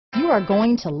are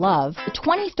going to love the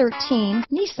 2013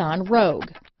 Nissan Rogue.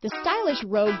 The stylish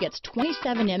Rogue gets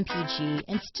 27 mpg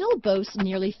and still boasts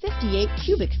nearly 58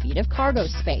 cubic feet of cargo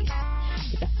space.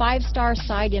 With a 5-star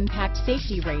side impact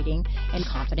safety rating and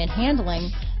confident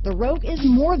handling, the Rogue is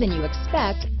more than you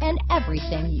expect and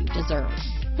everything you deserve.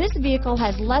 This vehicle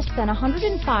has less than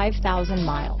 105,000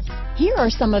 miles. Here are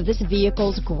some of this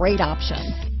vehicle's great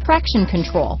options: traction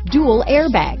control, dual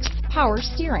airbags, power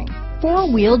steering,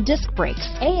 4-wheel disc brakes,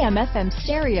 AM/FM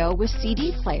stereo with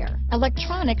CD player,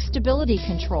 electronic stability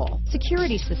control,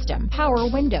 security system, power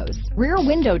windows, rear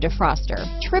window defroster,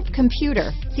 trip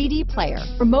computer, CD player,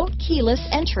 remote keyless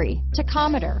entry,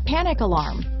 tachometer, panic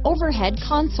alarm, overhead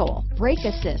console, brake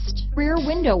assist, rear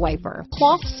window wiper,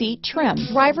 cloth seat trim,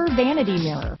 driver vanity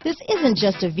mirror. This isn't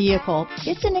just a vehicle,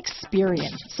 it's an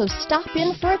experience. So stop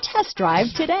in for a test drive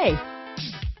today.